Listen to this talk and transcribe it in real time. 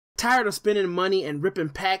Tired of spending money and ripping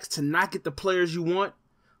packs to not get the players you want?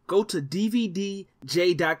 Go to dvdj.com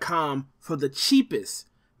for the cheapest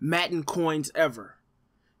Madden coins ever.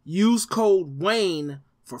 Use code WAYNE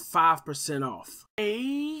for 5% off.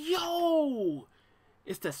 Hey yo!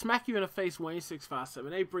 It's the Smack You in the Face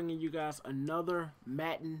Wayne6578 bringing you guys another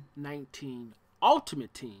Madden 19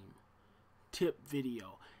 Ultimate Team tip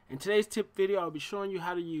video. In today's tip video, I'll be showing you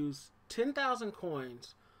how to use 10,000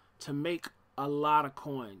 coins to make a lot of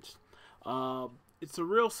coins. It's a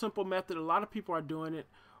real simple method. A lot of people are doing it.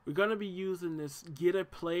 We're going to be using this Get a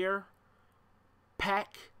Player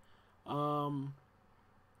pack. As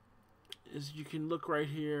you can look right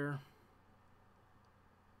here.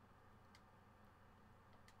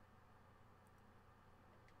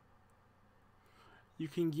 You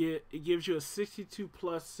can get, it gives you a 62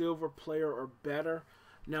 plus silver player or better.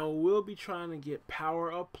 Now we'll be trying to get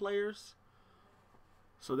power up players.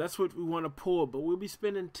 So that's what we want to pull, but we'll be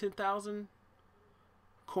spending 10,000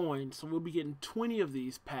 coins. So we'll be getting 20 of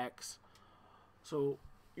these packs. So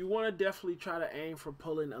you want to definitely try to aim for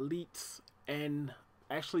pulling elites, and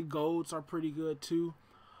actually golds are pretty good too.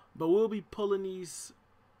 But we'll be pulling these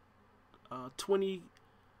 20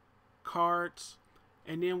 cards,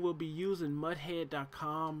 and then we'll be using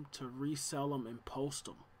mathod.com to resell them and post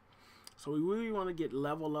them. So we really want to get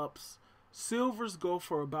level ups. Silvers go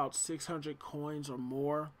for about 600 coins or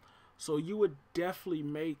more. So you would definitely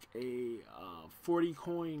make a 40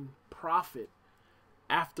 coin profit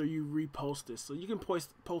after you repost this. So you can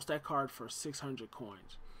post that card for 600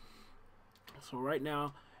 coins. So right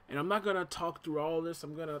now, and I'm not going to talk through all this.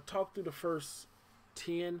 I'm going to talk through the first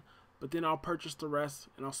 10, but then I'll purchase the rest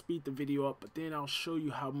and I'll speed the video up. But then I'll show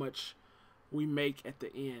you how much we make at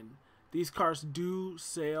the end. These cards do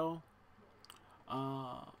sell.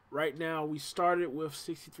 Right now we started with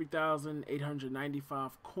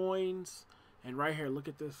 63,895 coins, and right here, look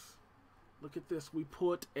at this. Look at this. We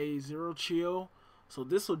put a zero chill, so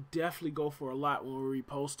this will definitely go for a lot when we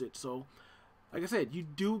repost it. So, like I said, you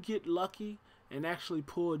do get lucky and actually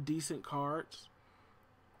pull decent cards.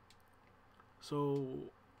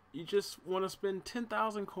 So you just want to spend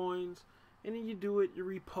 10,000 coins, and then you do it. You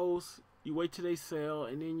repost. You wait till they sell,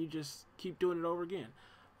 and then you just keep doing it over again.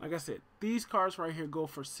 Like I said, these cards right here go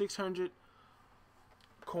for 600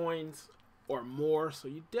 coins or more, so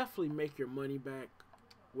you definitely make your money back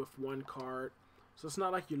with one card. So it's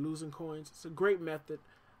not like you're losing coins. It's a great method.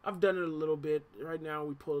 I've done it a little bit. Right now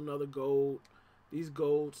we pull another gold. These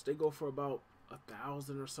golds, they go for about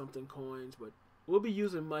 1,000 or something coins, but we'll be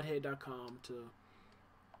using mathod.com to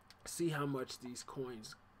see how much these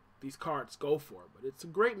cards go for. But it's a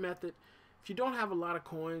great method. If you don't have a lot of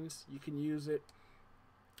coins, you can use it.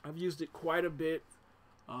 I've used it quite a bit.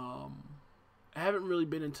 I haven't really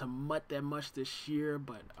been into MUT that much this year,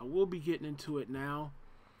 but I will be getting into it now.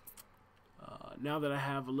 Now that I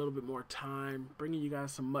have a little bit more time, bringing you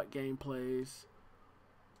guys some MUT gameplays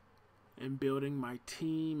and building my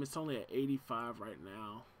team. It's only at 85 right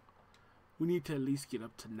now. We need to at least get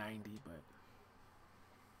up to 90, but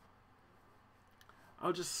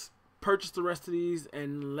I'll just purchase the rest of these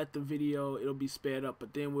and let the video, it'll be sped up,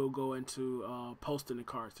 but then we'll go into posting the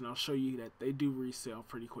cards, and I'll show you that they do resell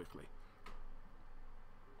pretty quickly.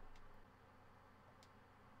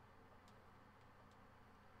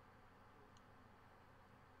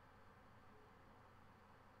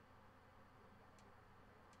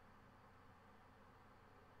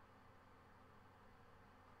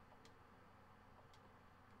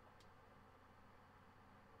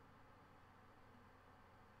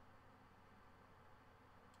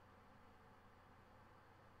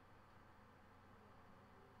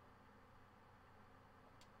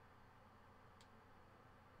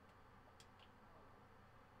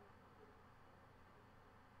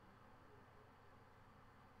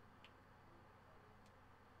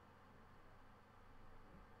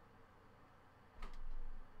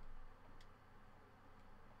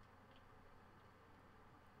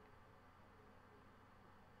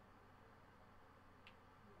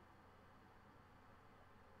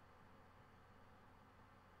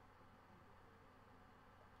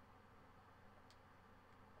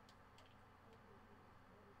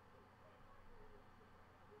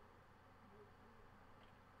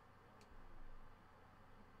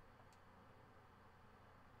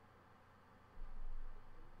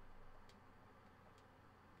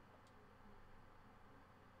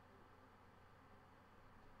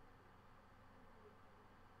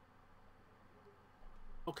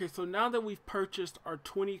 Okay, so now that we've purchased our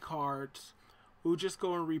 20 cards, we'll just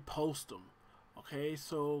go and repost them. Okay,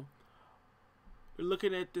 so we're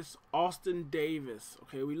looking at this Austin Davis.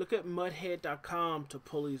 Okay, we look at mathod.com to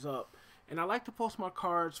pull these up. And I like to post my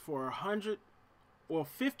cards for 100, well,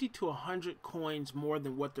 50 to 100 coins more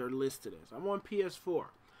than what they're listed as. I'm on PS4.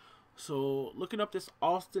 So looking up this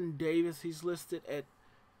Austin Davis, he's listed at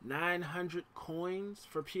 900 coins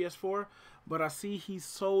for PS4, but I see he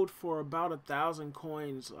sold for about 1,000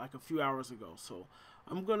 coins like a few hours ago. So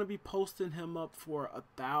I'm going to be posting him up for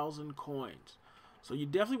 1,000 coins. So you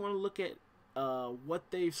definitely want to look at what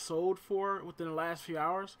they've sold for within the last few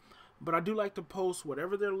hours. But I do like to post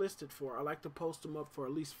whatever they're listed for. I like to post them up for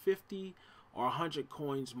at least 50 or 100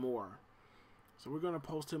 coins more. So we're going to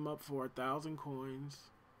post him up for 1,000 coins.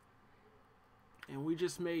 And we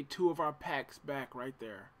just made 2 of our packs back right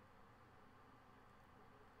there.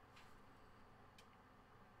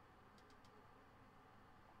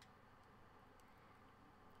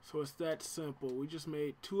 So it's that simple. We just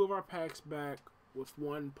made 2 of our packs back with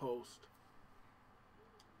 1 post.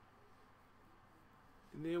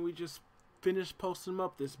 And then we just finished posting them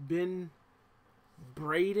up. This Ben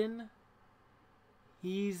Braden,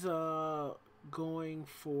 he's going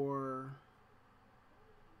for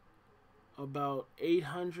about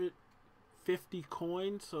 850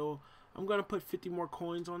 coins. So I'm going to put 50 more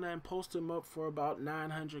coins on that and post them up for about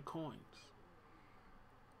 900 coins.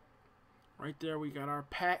 Right there we got our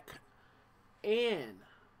pack and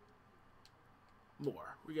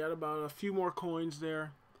more. We got about a few more coins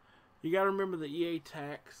there. You got to remember the EA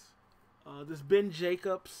tax. This Ben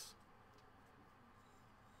Jacobs,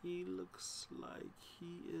 he looks like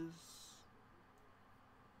he is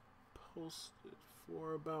posted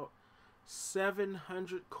for about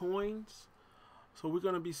 700 coins. So we're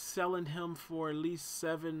going to be selling him for at least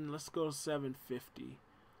 7, let's go 750.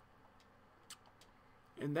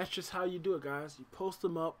 And that's just how you do it, guys. You post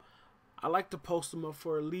them up. I like to post them up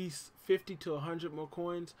for at least 50 to 100 more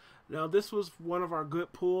coins. Now, this was one of our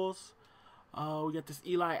good pulls. We got this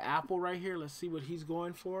Eli Apple right here. Let's see what he's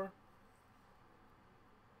going for.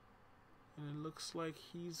 And it looks like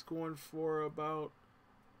he's going for about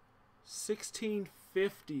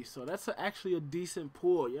 1650. So that's actually a decent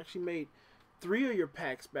pull. You actually made 3 of your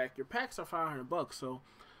packs back. Your packs are $500, so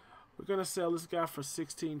we're gonna sell this guy for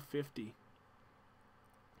 1650.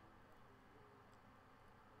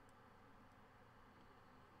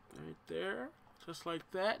 Right there, just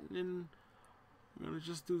like that. And then I'm gonna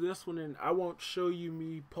just do this one, and I won't show you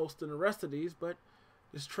me posting the rest of these, but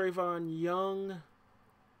this Trayvon Young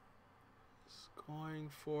is going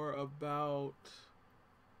for about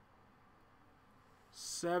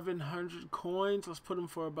 700 coins. Let's put him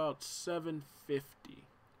for about 750.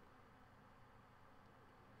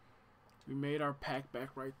 We made our pack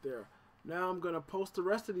back right there. Now I'm gonna post the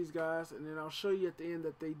rest of these guys, and then I'll show you at the end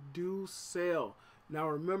that they do sell. Now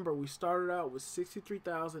remember, we started out with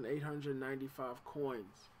 63,895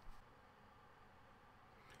 coins.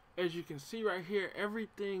 As you can see right here,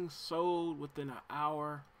 everything sold within an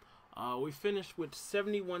hour. We finished with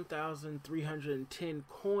 71,310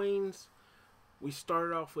 coins. We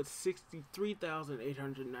started off with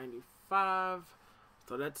 63,895.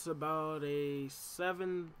 So that's about a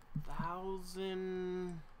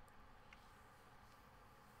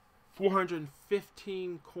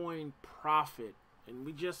 7,415 coin profit. And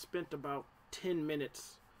we just spent about 10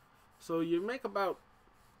 minutes. So you make about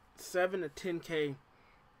 7 to 10K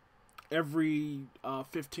every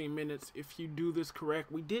 15 minutes if you do this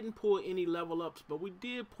correct. We didn't pull any level ups, but we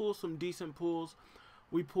did pull some decent pulls.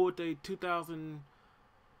 We pulled a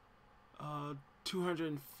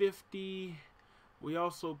 2,250. We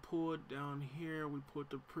also pulled down here. We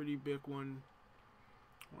pulled a pretty big one.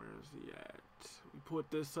 Where is he at? We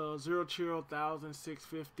put this 0 Chiro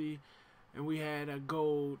 1,650. And we had a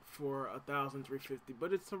gold for 1,350,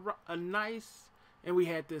 but it's a nice. And we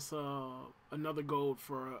had this another gold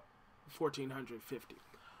for 1,450.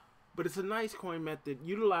 But it's a nice coin method.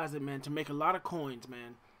 Utilize it, man, to make a lot of coins,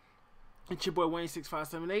 man. It's your boy Wayne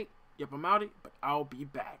 6578. Yep, I'm outie, but I'll be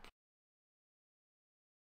back.